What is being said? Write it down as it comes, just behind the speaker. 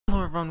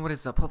everyone, what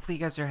is up? Hopefully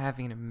you guys are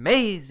having an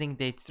amazing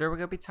day. Today we're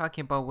going to be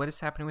talking about what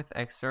is happening with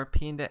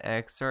XRP in the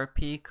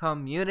XRP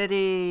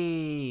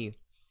community.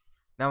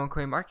 Now on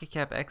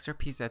CoinMarketCap,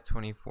 XRP is at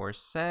 24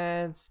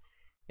 cents.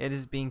 It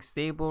is being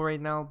stable right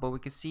now, but we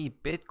can see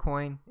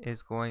Bitcoin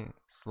is going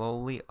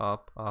slowly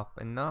up,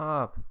 and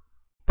up.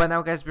 But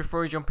now guys,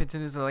 before we jump into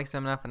news, like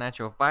I'm not a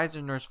financial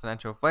advisor, nor is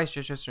financial advice,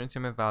 just for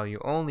entertainment value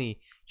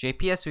only.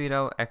 JPS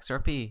Sweeto,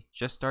 XRP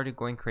just started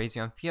going crazy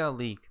on Fiat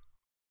Leak.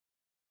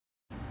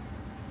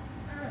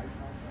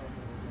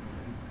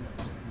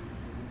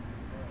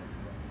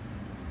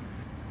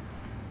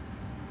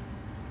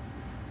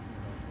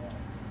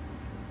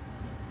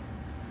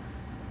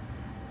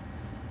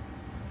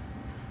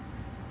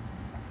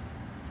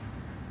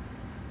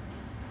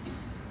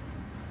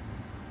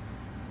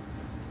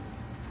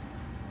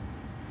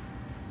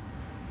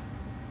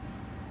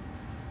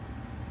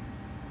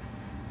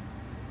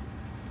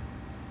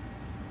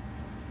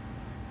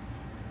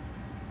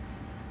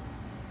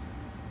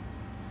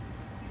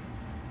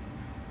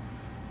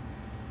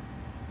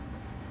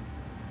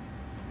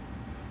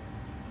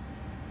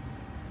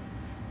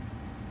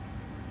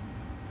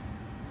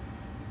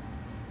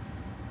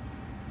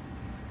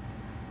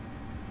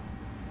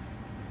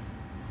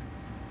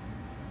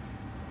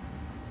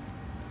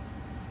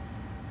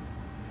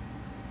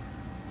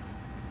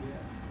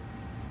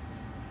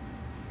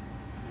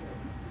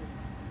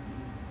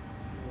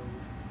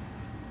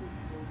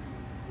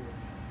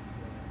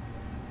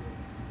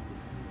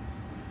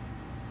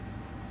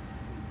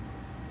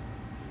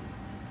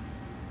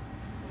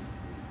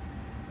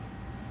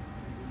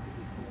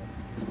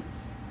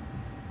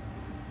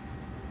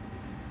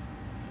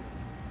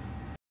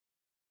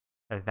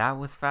 That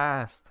was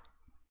fast.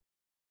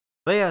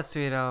 Leah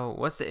Sweeto,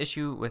 what's the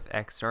issue with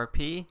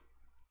XRP?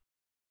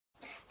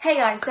 Hey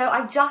guys, so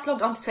I've just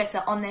logged onto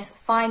Twitter on this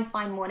fine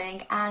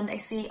morning and I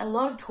see a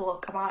lot of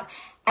talk about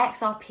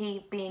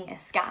XRP being a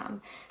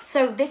scam.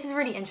 So this is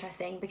really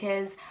interesting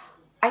because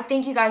I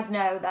think you guys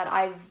know that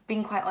I've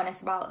been quite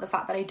honest about the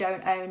fact that I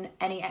don't own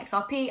any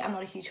XRP. I'm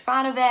not a huge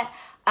fan of it.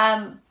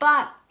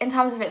 But in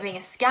terms of it being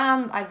a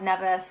scam, I've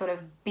never sort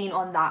of been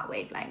on that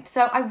wavelength.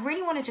 So I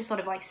really want to just sort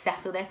of like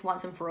settle this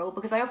once and for all,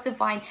 because I often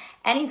find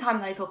anytime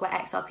that I talk about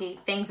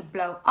XRP, things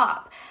blow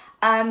up.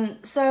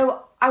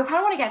 So I kind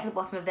of want to get to the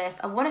bottom of this.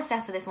 I want to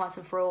settle this once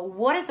and for all.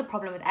 What is the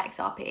problem with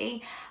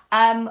XRP?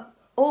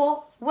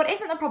 Or what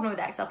isn't the problem with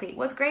XRP?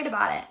 What's great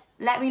about it?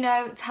 Let me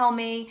know, tell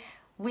me.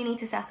 We need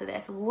to settle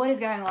this. What is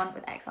going on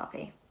with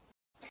XRP?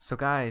 So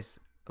guys,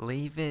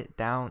 leave it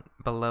down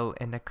below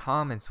in the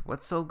comments.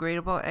 What's so great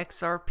about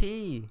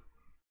XRP?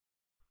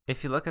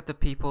 If you look at the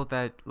people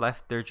that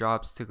left their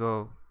jobs to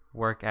go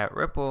work at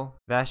Ripple,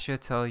 that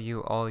should tell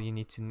you all you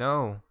need to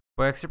know.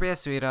 But XRP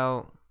has tweeted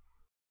out,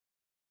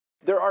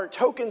 there are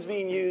tokens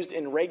being used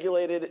in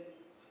regulated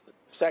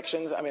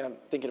sections. I mean, I'm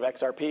thinking of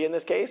XRP in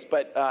this case,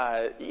 but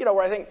you know,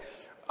 where I think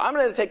I'm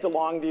going to take the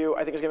long view.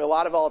 I think there's going to be a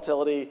lot of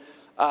volatility.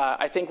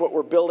 I think what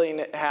we're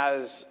building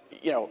has,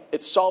 you know,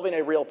 it's solving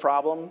a real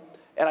problem.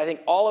 And I think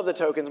all of the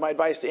tokens, my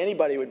advice to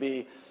anybody would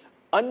be,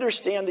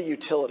 understand the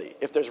utility.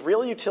 If there's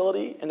real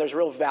utility and there's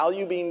real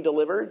value being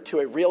delivered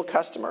to a real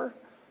customer,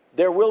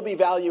 there will be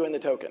value in the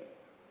token.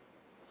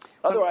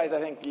 Otherwise,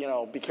 I think, you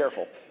know, be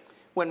careful.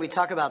 When we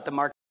talk about the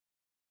market,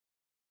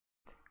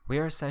 we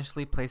are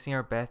essentially placing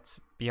our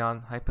bets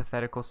beyond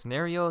hypothetical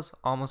scenarios.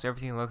 Almost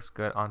everything looks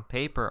good on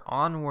paper.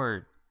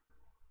 Onward.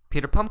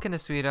 Peter Pumpkin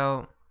is sweet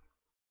out.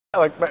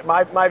 Like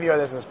my view of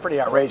this is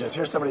pretty outrageous.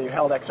 Here's somebody who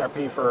held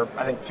XRP for,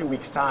 I think, 2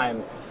 weeks'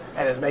 time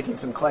and is making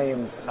some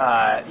claims.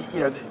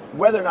 You know,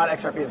 whether or not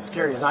XRP is a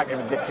security is not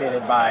going to be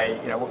dictated by,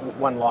 you know,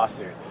 one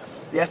lawsuit.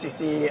 The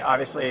SEC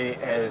obviously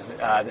is,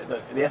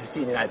 the SEC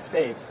in the United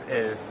States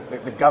is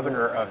the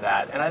governor of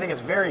that. And I think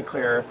it's very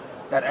clear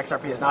that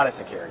XRP is not a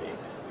security.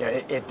 You know,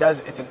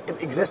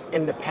 it exists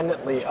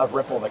independently of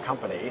Ripple, the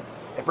company.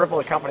 If Ripple,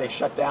 the company,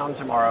 shut down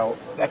tomorrow,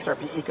 the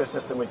XRP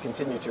ecosystem would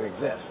continue to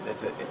exist.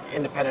 It's an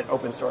independent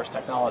open source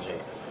technology.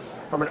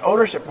 From an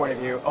ownership point of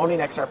view, owning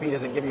XRP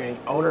doesn't give you any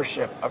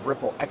ownership of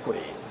Ripple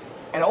equity.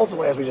 And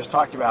ultimately, as we just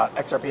talked about,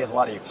 XRP has a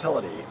lot of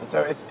utility. And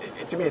so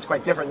to me, it's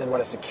quite different than what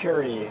a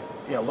security,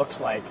 you know, looks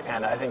like.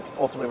 And I think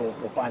ultimately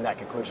we'll find that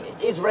conclusion.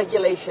 Is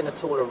regulation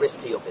at all a risk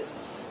to your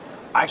business?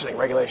 I actually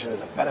think regulation is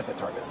a benefit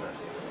to our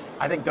business.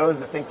 I think those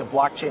that think the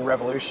blockchain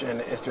revolution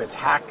is to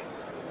attack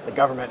the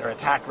government or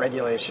attack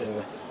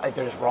regulation, I think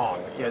they're just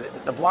wrong. You know,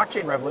 the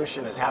blockchain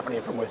revolution is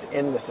happening from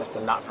within the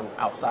system, not from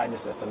outside the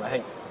system. I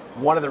think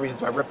one of the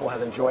reasons why Ripple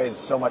has enjoyed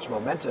so much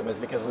momentum is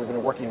because we've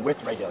been working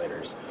with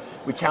regulators.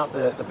 We count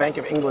the Bank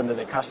of England as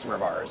a customer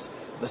of ours.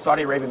 The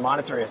Saudi Arabian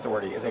Monetary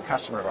Authority is a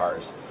customer of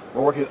ours.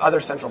 We're working with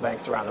other central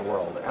banks around the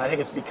world. And I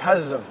think it's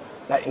because of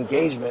that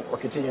engagement, we're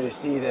continuing to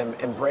see them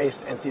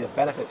embrace and see the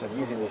benefits of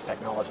using these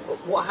technologies.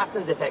 What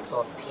happens if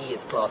XRP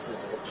is classed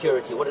as a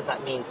security? What does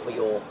that mean for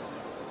your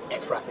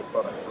XRapid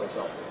product, for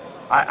example?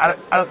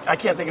 I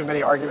can't think of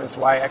many arguments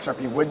why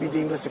XRP would be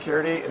deemed a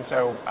security, and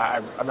so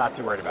I'm not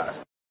too worried about it.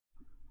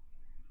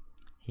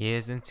 He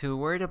isn't too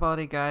worried about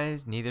it,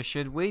 guys. Neither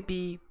should we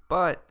be,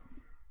 but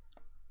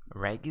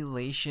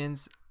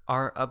regulations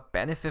are a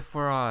benefit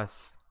for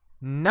us.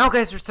 Now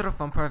guys, we're to the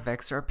fun part of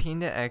XRP in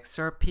the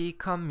XRP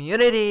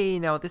community.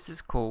 Now this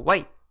is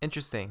quite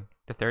interesting.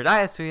 The third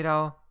eye is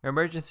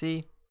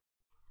emergency.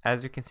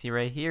 As you can see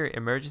right here,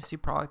 emergency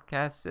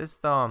broadcast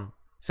system.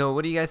 So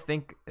what do you guys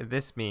think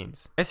this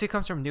means? This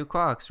comes from New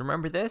Clocks.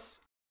 Remember this?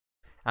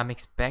 I'm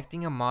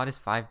expecting a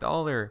modest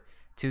 $5.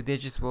 2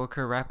 digits will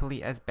occur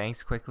rapidly as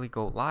banks quickly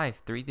go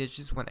live. 3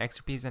 digits when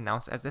XRP is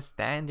announced as a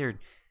standard.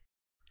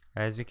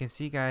 As you can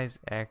see guys,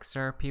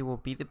 XRP will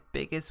be the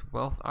biggest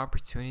wealth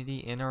opportunity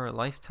in our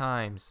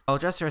lifetimes. I'll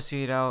just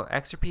read out,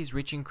 XRP is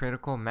reaching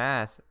critical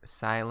mass,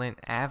 silent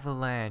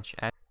avalanche,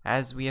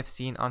 as we have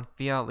seen on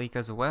Fiat Leak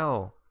as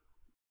well.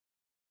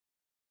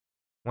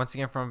 Once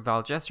again from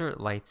Valgesser,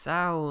 lights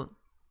out.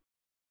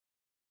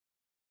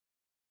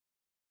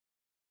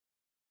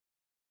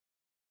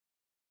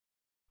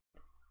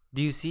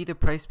 Do you see the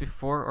price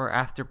before or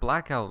after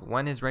blackout?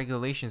 When is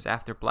regulations?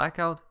 After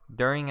blackout,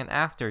 during and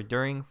after.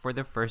 During for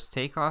the first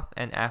takeoff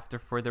and after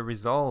for the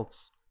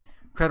results.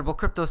 Credible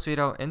Crypto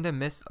Sweeto, in the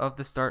midst of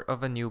the start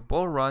of a new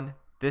bull run,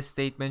 this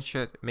statement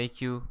should make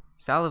you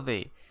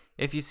salivate.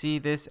 If you see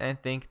this and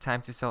think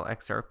time to sell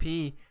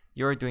XRP,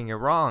 you're doing it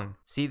wrong.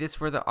 See this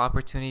for the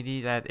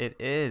opportunity that it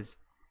is.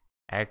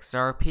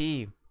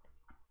 XRP.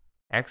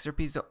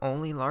 XRP is the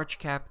only large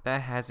cap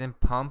that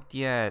hasn't pumped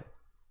yet.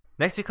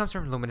 Next it comes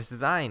from Luminous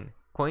Design.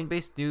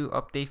 Coinbase new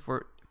update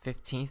for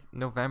 15th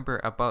November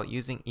about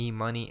using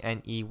e-money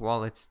and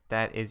e-wallets,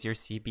 that is your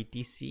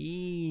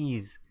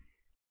CBDCs.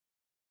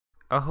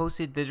 A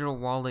hosted digital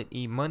wallet,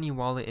 e-money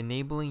wallet,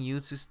 enabling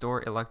you to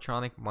store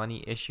electronic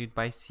money issued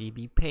by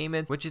CB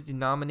Payments, which is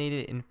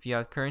denominated in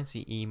fiat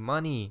currency,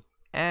 e-money,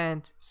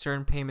 and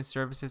certain payment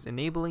services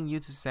enabling you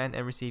to send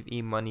and receive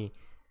e-money.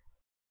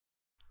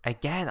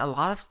 Again, a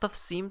lot of stuff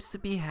seems to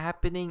be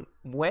happening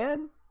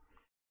when?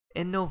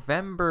 In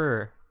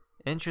November.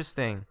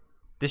 Interesting.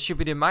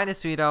 Distributed minus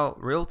sweet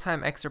out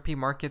real-time XRP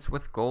markets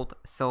with gold,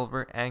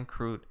 silver, and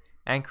crude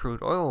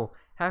oil.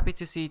 Happy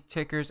to see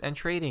tickers and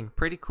trading.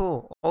 Pretty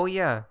cool. Oh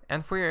yeah,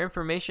 and for your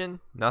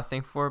information,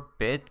 nothing for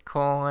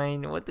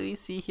Bitcoin. What do we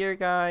see here,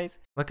 guys?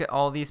 Look at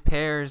all these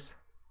pairs.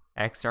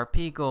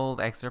 XRP gold,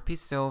 XRP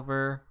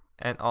silver,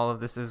 and all of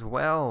this as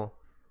well.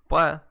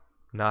 But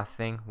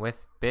nothing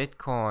with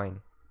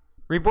Bitcoin.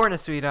 Reborn a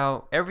sweet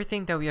out.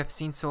 Everything that we have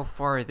seen so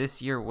far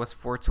this year was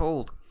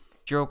foretold.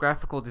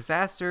 Geographical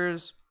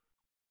disasters,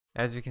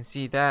 as we can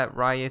see that,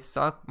 riots,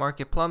 stock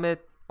market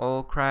plummet,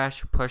 oil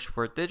crash, push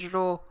for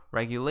digital,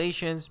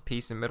 regulations,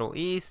 peace in Middle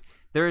East.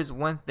 There is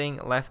one thing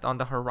left on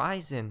the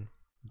horizon.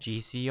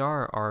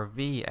 GCR,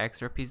 RV,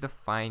 XRP is the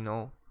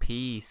final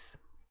piece.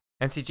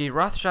 NCG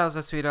Rothschilds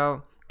a sweet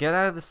out. Get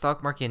out of the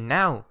stock market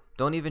now.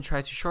 Don't even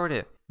try to short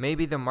it.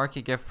 Maybe the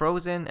market get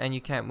frozen and you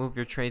can't move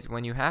your trades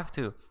when you have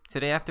to.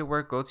 Today after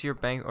work, go to your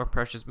bank or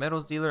precious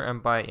metals dealer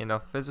and buy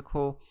enough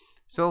physical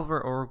silver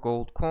or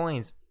gold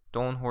coins.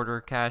 Don't hoard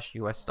your cash,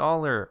 US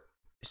dollar.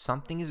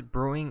 Something is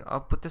brewing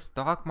up with the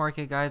stock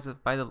market, guys,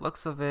 by the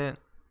looks of it.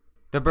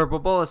 The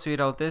Burbobola tweeted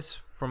out this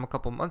from a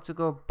couple months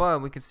ago,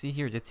 but we can see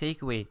here the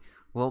takeaway.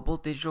 Global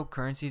digital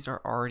currencies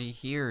are already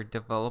here,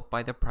 developed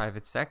by the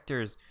private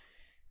sectors.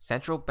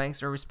 Central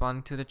banks are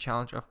responding to the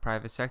challenge of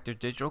private sector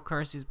digital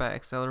currencies by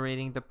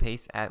accelerating the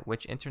pace at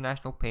which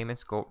international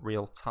payments go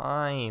real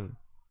time.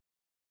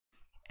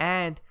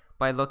 And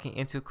by looking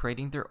into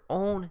creating their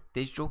own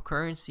digital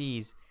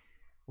currencies.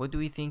 What do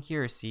we think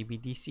here?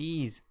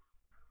 CBDCs.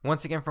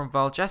 Once again from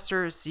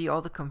Valgesser, see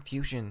all the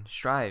confusion,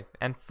 strife,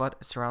 and FUD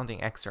surrounding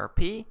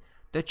XRP,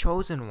 the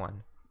chosen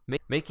one,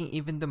 making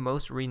even the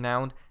most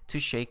renowned to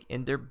shake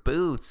in their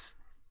boots,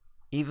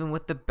 even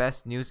with the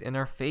best news in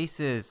our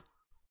faces.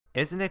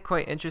 Isn't it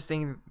quite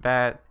interesting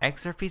that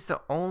XRP is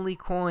the only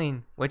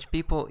coin which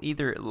people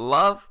either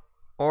love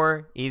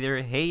or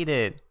either hate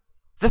it?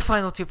 The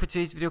final tip for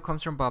today's video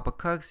comes from Baba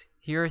Cugs.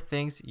 Here are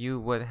things you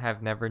would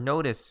have never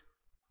noticed.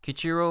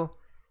 Kichiro,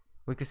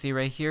 we can see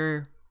right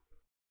here,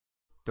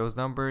 those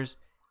numbers.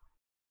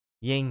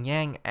 Yin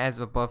Yang as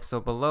above so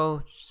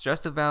below,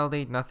 just to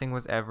validate nothing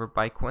was ever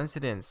by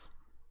coincidence.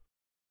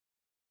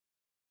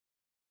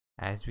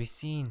 As we've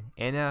seen,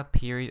 in a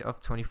period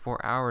of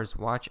 24 hours,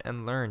 watch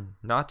and learn.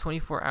 Not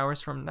 24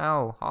 hours from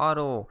now,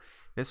 hodl.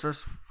 This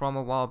was from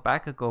a while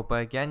back ago,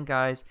 but again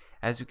guys,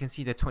 as you can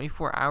see, the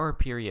 24-hour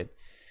period.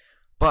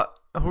 But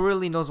who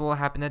really knows what will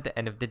happen at the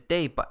end of the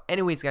day? But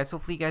anyways guys,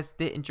 hopefully you guys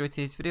did enjoy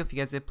today's video. If you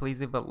guys did, please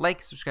leave a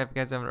like, subscribe if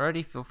you guys haven't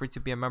already. Feel free to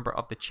be a member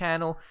of the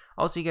channel.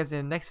 I'll see you guys in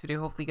the next video.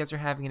 Hopefully you guys are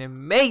having an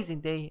amazing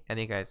day. And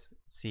you guys,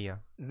 see ya.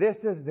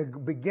 This is the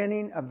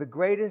beginning of the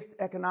greatest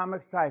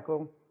economic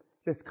cycle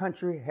this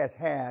country has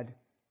had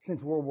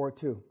since World War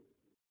II.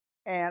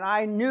 And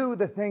I knew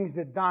the things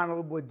that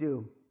Donald would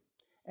do,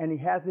 and he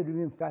hasn't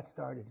even got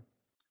started.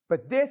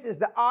 But this is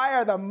the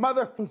eye of the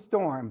motherfucking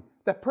storm,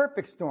 the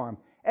perfect storm.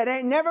 It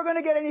ain't never going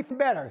to get any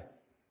better.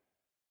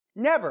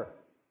 Never.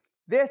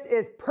 This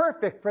is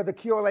perfect for the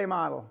QLA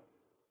model.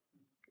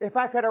 If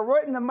I could have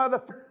written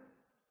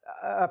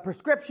a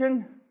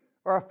prescription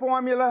or a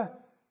formula,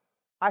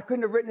 I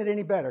couldn't have written it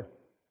any better.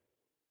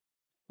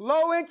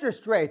 Low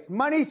interest rates.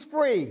 Money's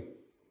free.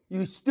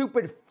 You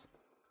stupid.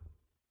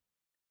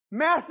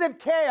 Massive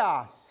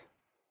chaos.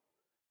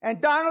 And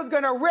Donald's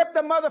going to rip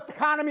the mother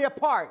economy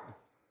apart.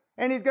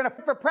 And he's going to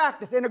for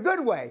practice in a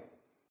good way.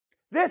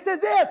 This is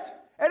it.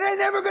 It ain't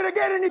never going to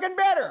get anything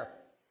better.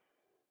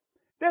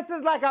 This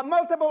is like a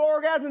multiple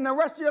orgasm the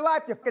rest of your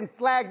life, you fucking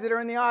slags that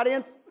are in the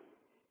audience.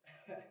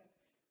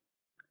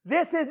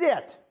 This is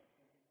it.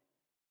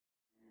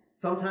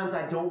 Sometimes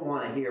I don't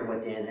want to hear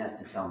what Dan has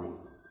to tell me.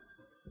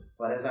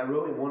 But as I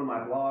wrote in one of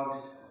my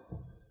blogs,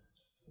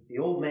 the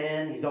old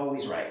man, he's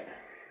always right.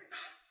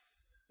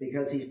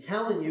 Because he's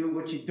telling you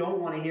what you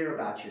don't want to hear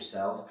about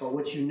yourself, but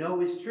what you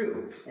know is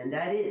true. And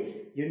that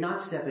is, you're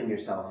not stepping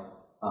yourself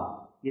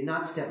up. You're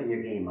not stepping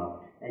your game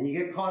up. And you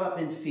get caught up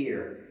in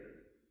fear.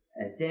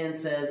 As Dan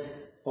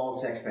says,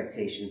 false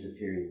expectations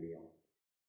appear in reality.